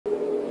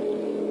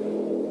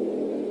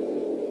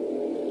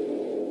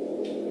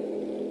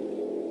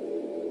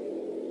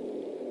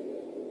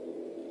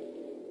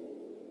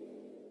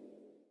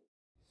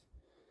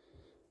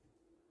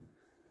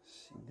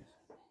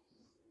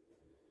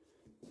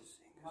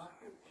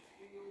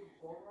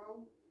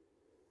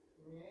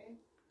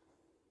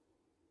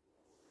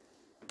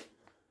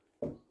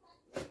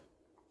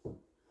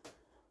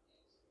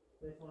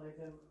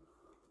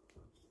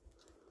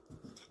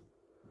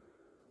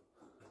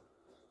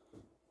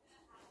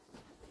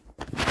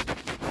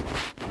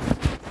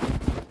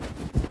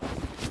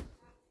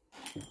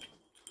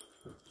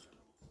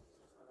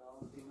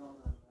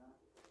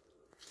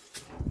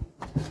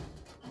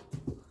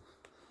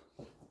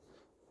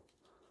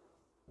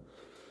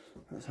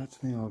That's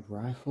actually an old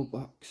rifle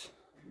box.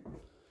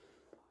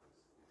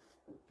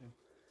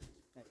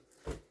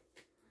 There's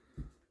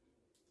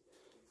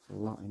a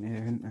lot in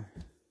here, isn't there?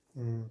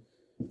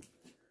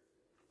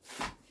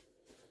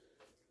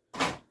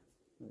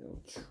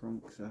 Little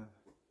trunks there.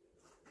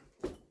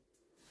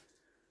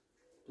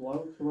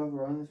 Blokes,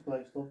 whoever owns this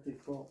place, love these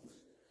books.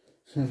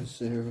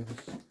 Serious.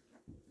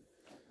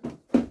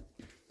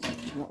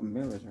 A lot of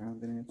mirrors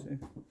around in here too.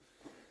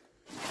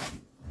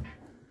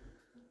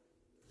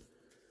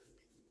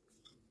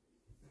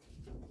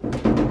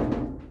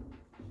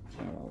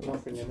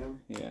 Nothing in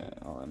them. Yeah,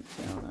 all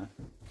empty out there.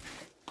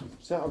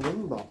 Is that a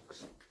ring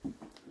box?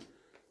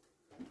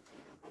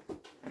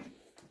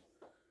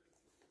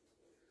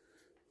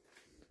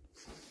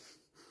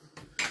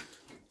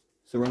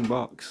 It's the wrong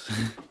box.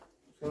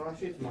 Can I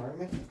ask you to marry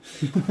me?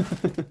 Do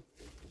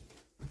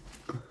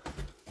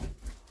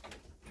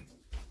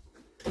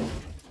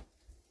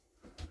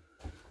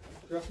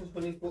you reckon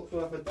when these books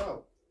will have a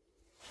dough?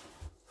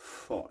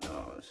 Fuck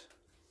knows.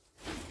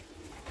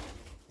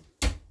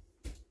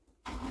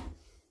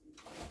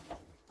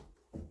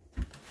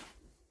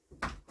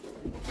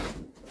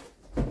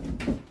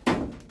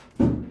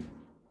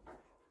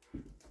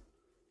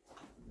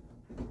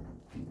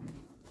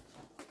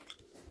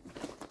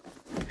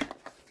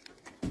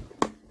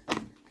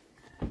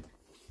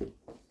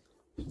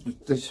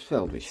 They're just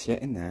filled with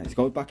shit in there. It's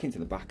going back into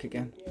the back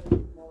again.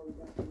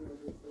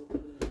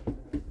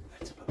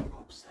 Let's have a look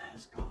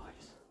upstairs,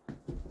 guys.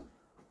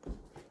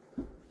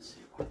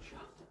 See what's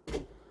up.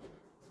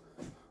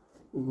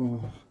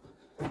 Ooh.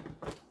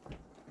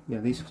 Yeah,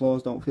 these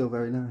floors don't feel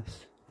very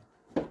nice.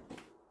 There's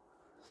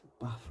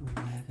a bathroom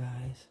there,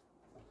 guys.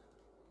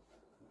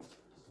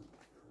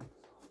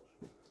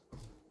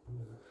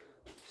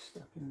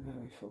 Stepping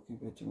very fucking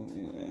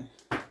vigilantly there.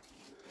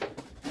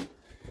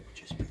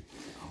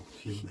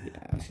 Yeah,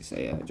 I was gonna say,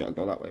 do you want to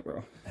go that way,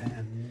 bro?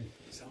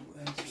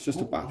 It's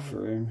just a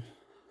bathroom.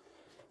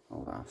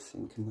 Oh, that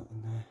sink and that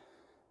in there.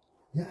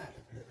 Yeah,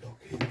 look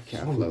here.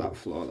 Careful of that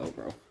floor though,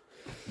 bro.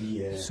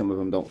 Yeah. Some of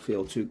them don't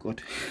feel too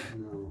good.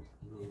 No,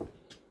 no.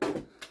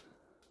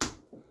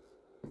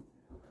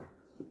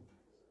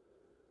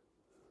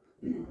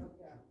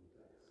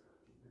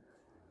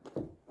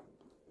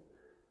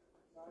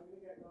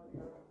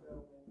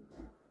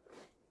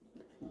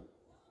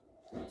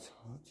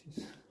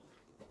 Torches.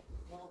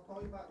 I'll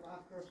call you back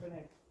after I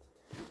finish.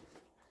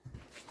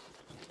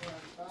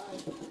 Alright,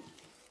 bye.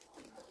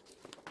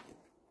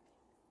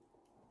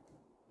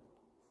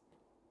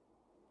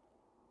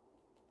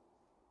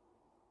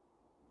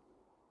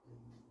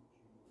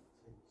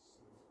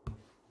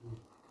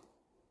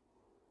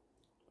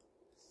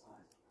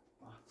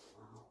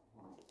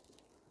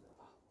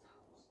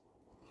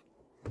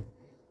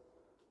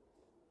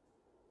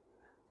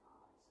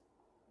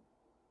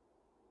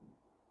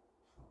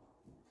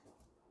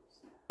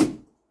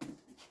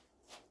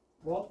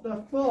 What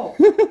the fuck?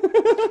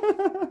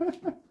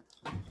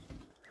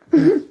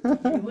 You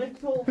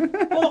little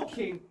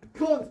fucking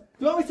cunt! Do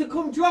you want me to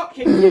come drop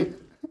kick you?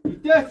 You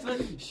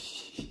dirty.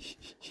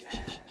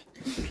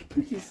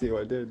 You see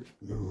what I did?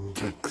 No.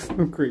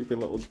 Some creepy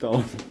little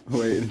doll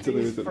waiting until he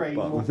was at the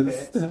bottom of the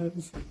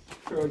stairs.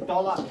 Throw a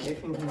doll at me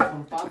thinking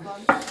some bad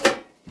man.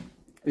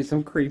 It's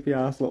some creepy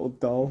ass little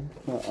doll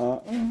like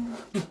that.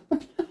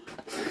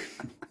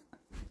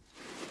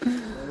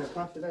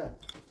 Pass it there.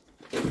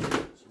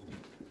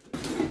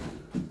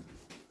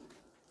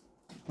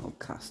 Old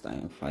cast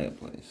iron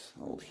fireplace,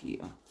 old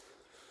heater.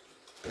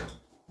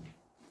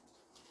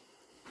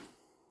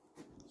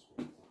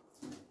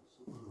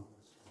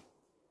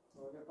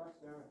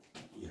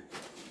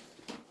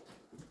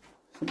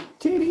 Some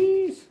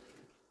titties!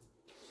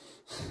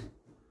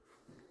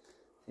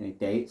 Any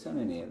dates on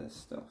any of this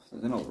stuff?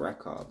 There's an old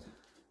record.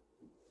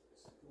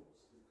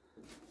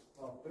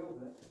 I'll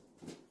build it.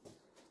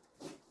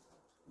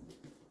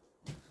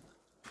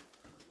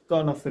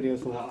 Got enough videos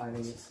for what I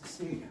need.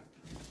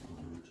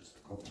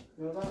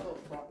 No, that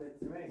looks quite big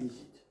to me.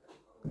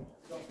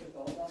 Drop it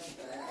all down.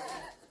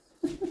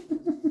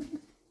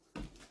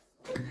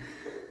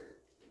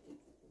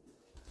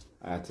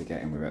 I had to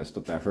get in with it. I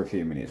stood there for a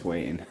few minutes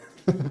waiting.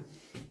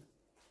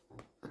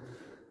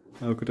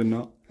 How could I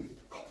not?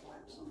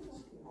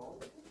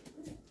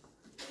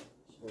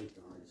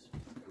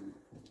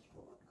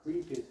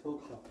 Creepy as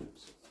fuck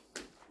chocolates.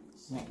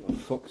 What the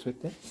fuck's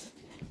with this?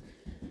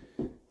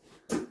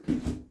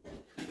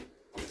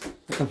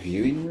 It's like a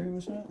viewing room,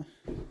 isn't it?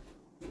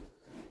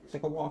 It's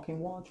like a walk-in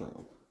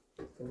wardrobe.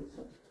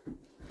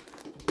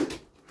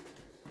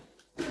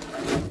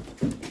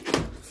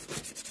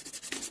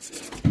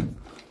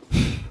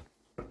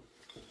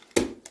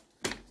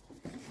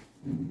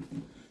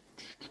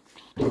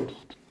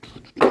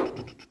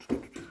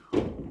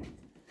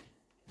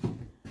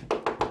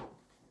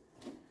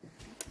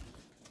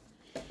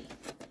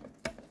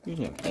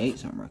 Usually have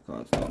 8s on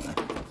records, don't they?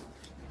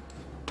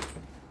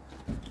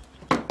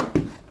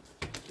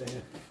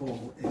 They're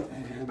full.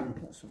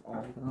 Got some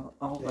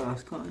old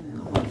ass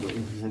coins.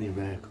 There's any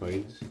rare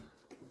coins.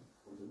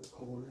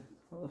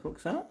 What the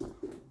fuck's that?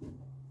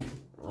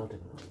 I don't know.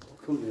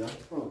 What country that's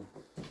from?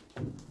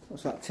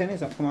 What's that tin? Is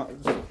that come out?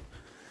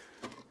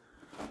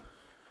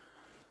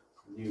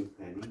 New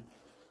penny.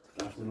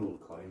 That's an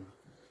old coin.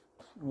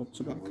 Old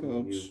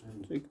tobacco,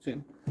 big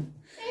tin.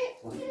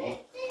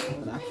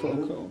 An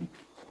afro comb.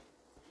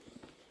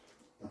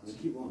 That's a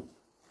cute one.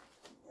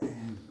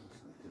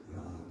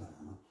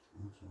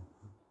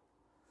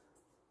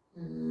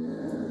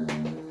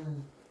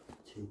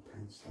 2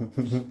 pence.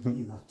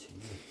 Leave that to you.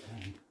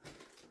 10.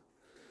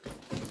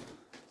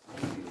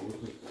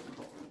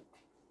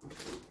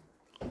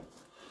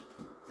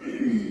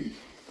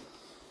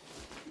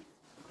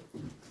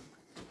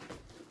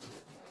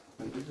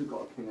 This has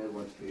got a King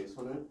Edward's face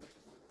on it.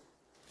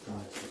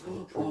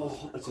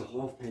 Oh, it's a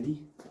halfpenny.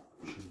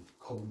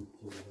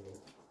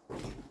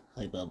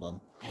 Hey, Bum.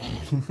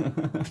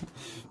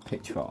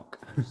 Pitchfork.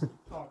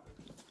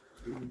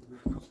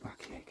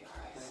 Back here,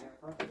 guys.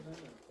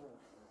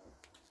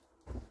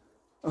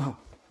 Oh,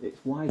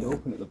 it's wide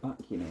open at the back,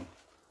 you know.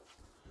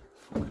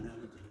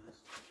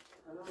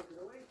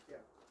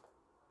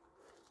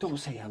 Don't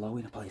say hello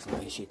in a place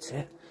like this, you'd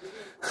say.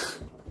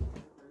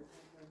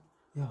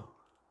 Yo,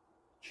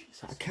 is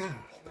that a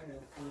car?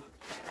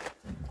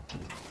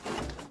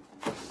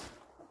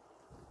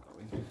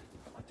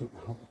 I don't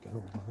know how to get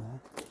over there.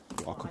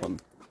 Walk up on.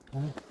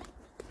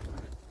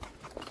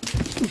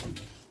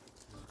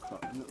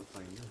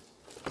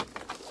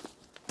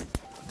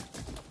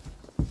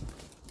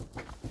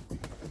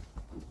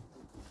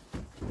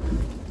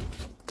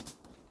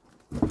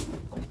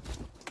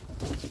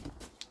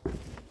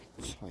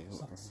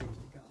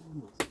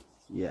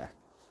 Yeah.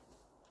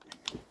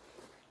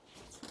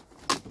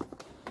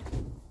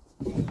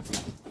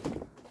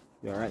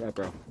 You alright there,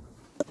 bro?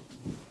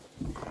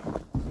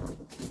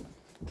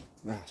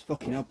 Ah, it's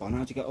fucking up on.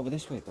 How'd you get over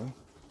this way, bro?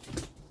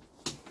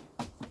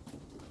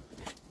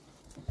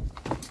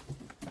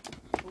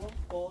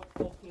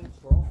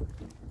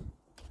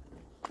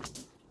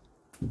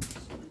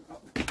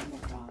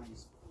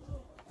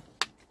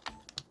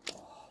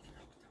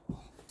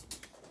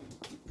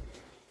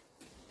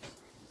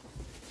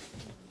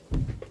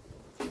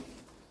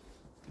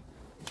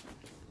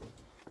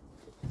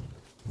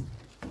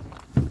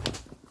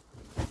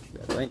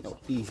 There ain't no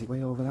easy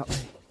way over that way.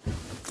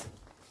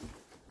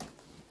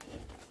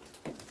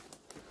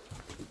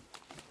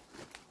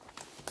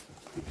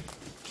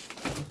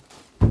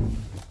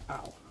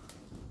 Ow.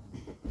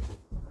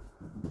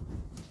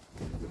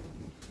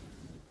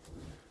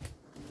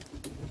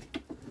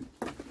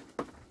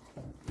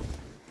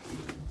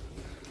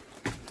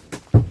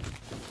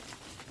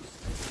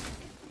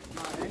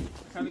 Matty,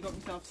 kind of got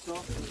myself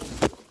stuck.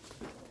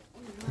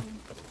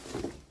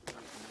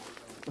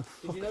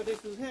 Did you know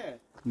this was here?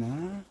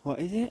 Nah, what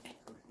is it?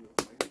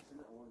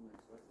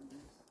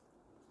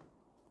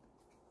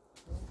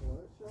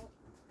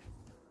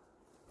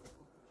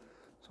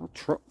 It's all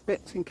truck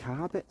bits and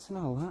car bits and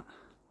all that.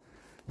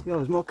 Yo,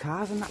 there's more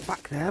cars in that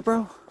back there,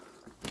 bro.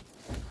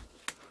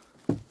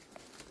 I'm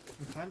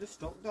kind of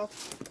stuck though.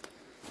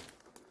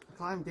 I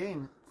climbed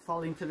in,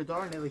 fell into the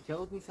door and nearly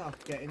killed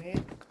myself getting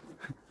in.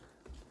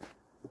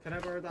 Can I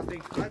borrow that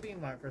big sky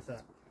beam light for a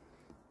sec?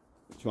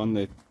 Which one,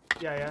 the...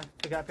 Yeah,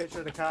 to get a picture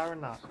of the car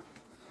and that.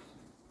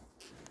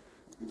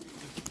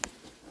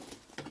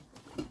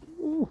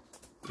 Ooh.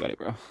 Got it,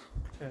 bro.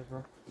 Cheers,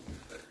 bro.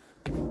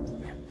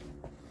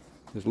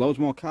 There's loads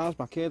more cars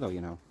back here though,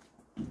 you know.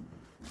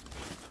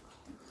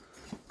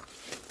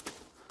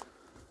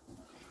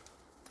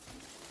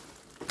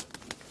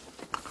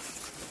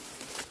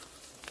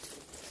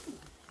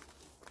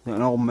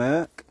 An old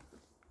Merc.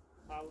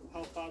 How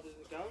far does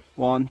it go?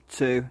 1,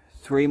 2,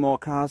 3 more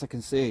cars I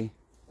can see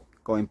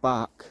going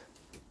back.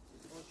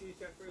 Once you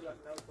get through, let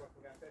me know so I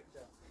can get a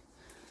picture.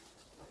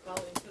 I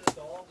fell into the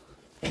door.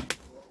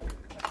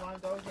 I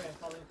climbed over and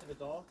fell into the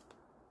door.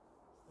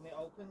 And it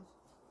opens.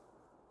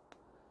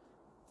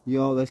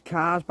 Yo, there's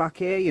cars back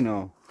here, you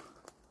know.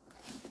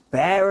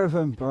 Bare of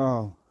them,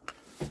 bro.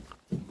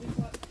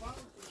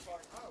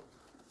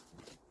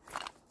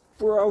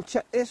 Bro,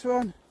 check this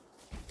one.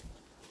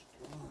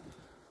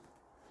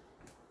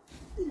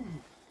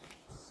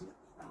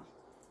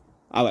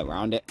 I went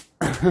round it.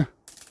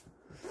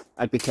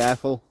 I'd be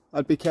careful.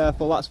 I'd be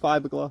careful. That's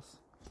fiberglass.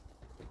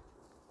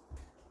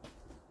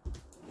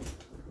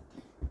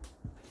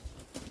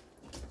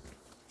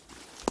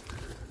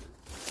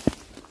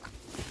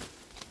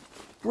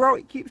 Bro,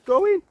 it keeps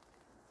going.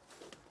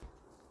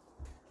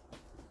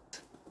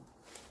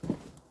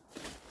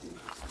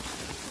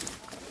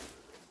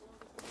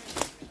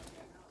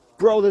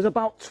 Bro, there's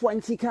about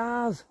 20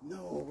 cars.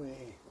 No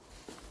way.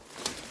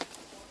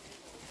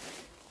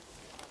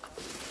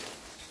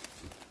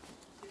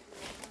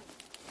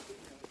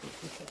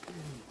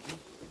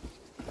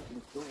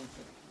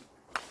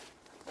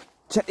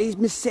 Check these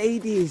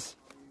Mercedes.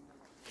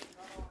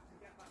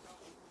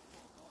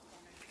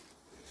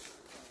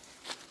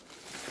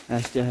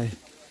 SJ.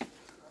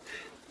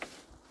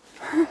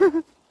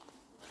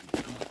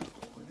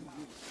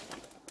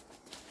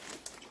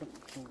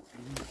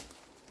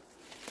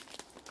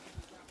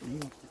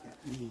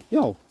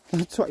 Yo,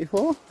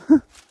 24.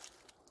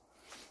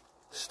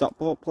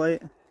 Stockport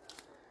plate.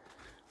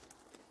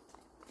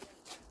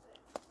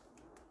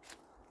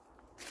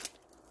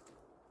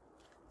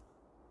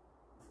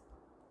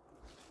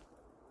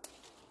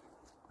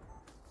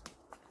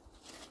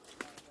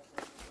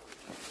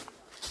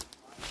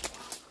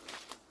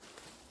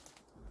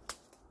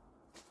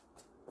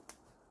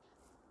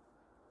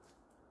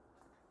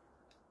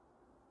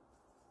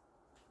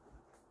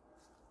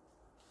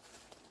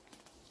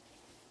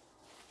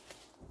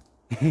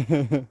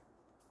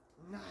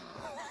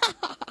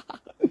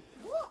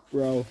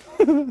 Bro.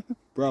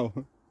 Bro.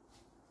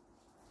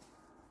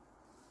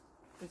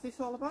 Is this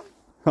all about?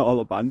 All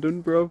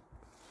abandoned, bro.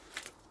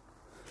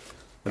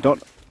 I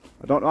don't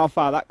know how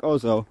far that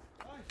goes though.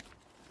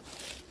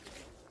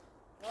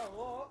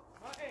 Oh,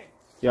 Matty.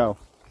 Yo.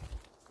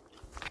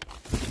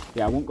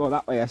 Yeah, I won't go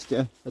that way,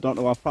 SJ. I don't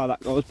know how far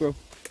that goes, bro.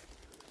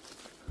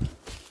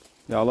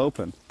 They're all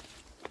open.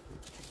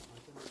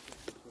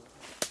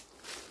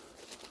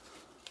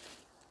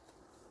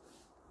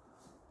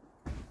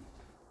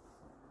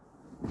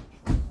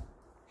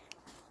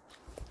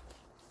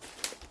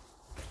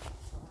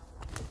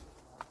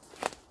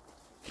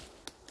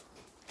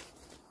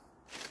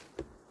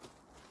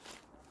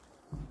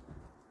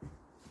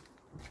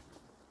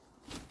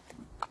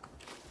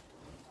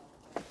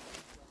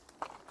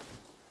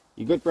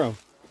 You good, bro?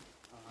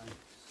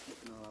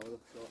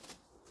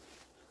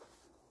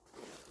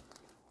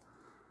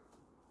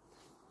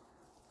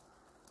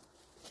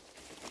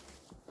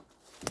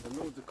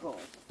 Loads of cars.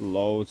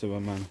 Loads of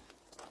them, man.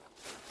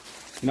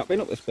 You not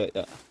been up this bit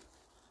yet?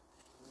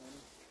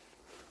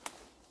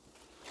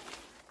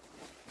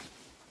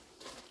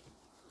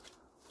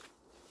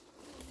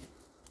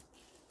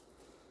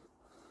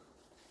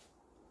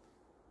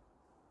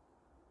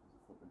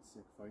 Fucking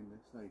sick find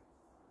this, like.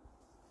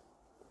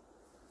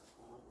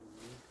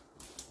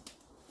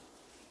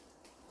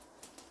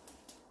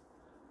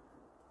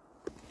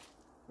 I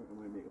think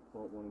I might make a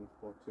part 1 and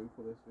a part 2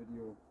 for this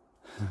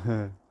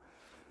video.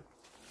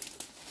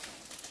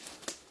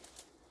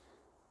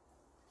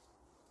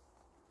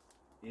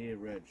 Hey,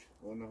 Reg,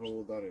 I wonder how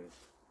old that is.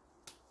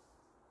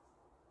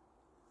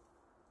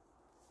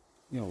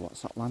 Yo,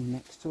 what's that land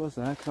next to us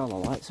there? 'Cause all the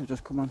lights have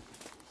just come on.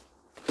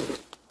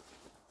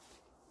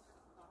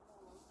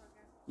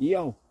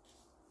 Yo!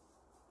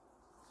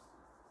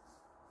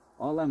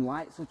 All them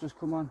lights have just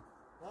come on.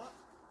 What?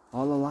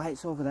 All the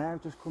lights over there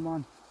have just come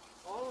on.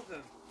 All of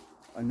them?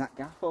 And that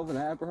gaff over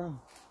there, bro.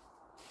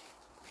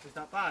 Is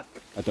that bad?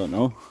 I don't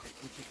know.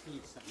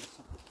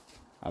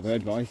 I've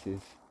heard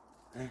voices.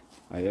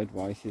 I heard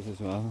voices as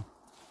well.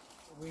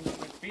 Are we not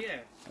meant to be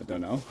here? I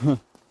don't know.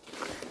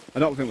 I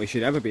don't think we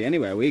should ever be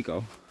anywhere we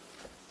go.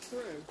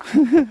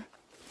 True.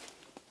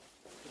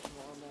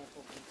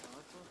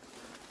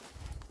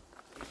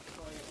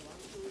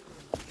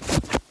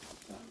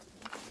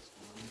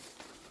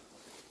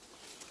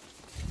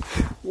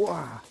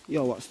 Wow.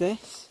 Yo, what's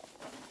this?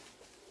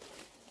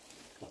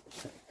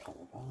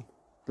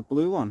 The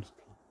blue one?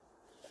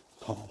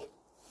 Oh,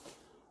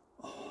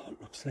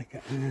 it looks like a,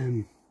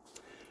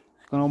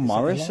 It's gone on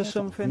Morris or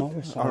something?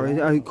 Morris Or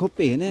it could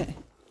be, innit?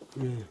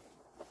 yeah.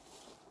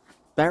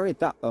 Buried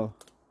that though.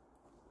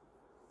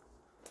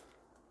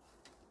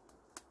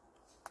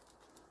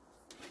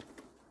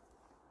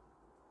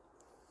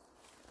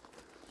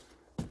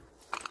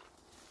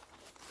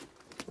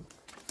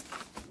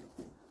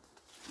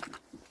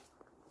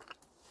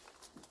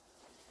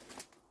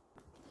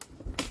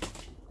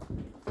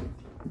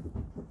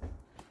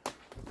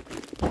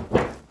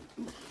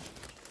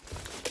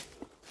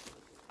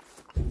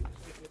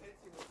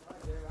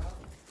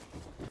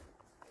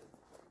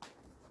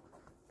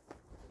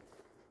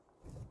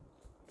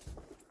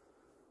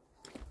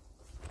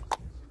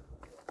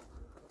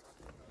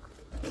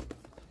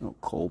 No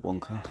coal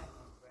bunker.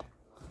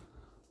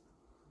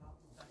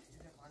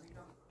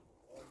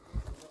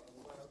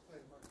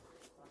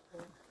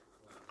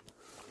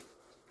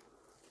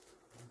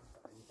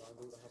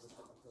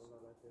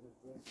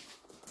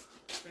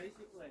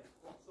 Basically,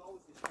 what's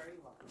always this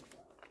trailer?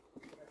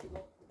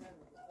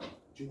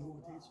 Do you know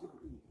what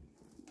it is?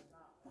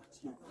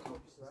 That's not close.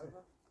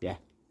 Yeah.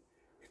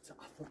 It's a,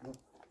 I don't know.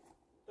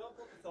 Don't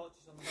put the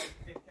torches on the road,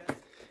 dickhead.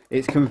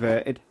 It's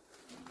converted.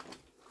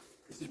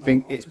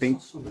 It's been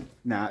something.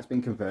 nah, it's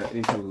been converted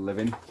into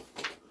living.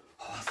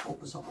 Oh, I thought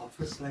it was an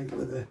office like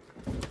with a.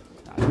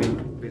 It's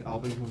been all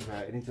been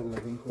converted into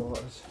living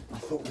quarters. I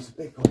thought it was a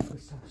big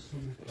office or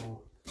something. Or...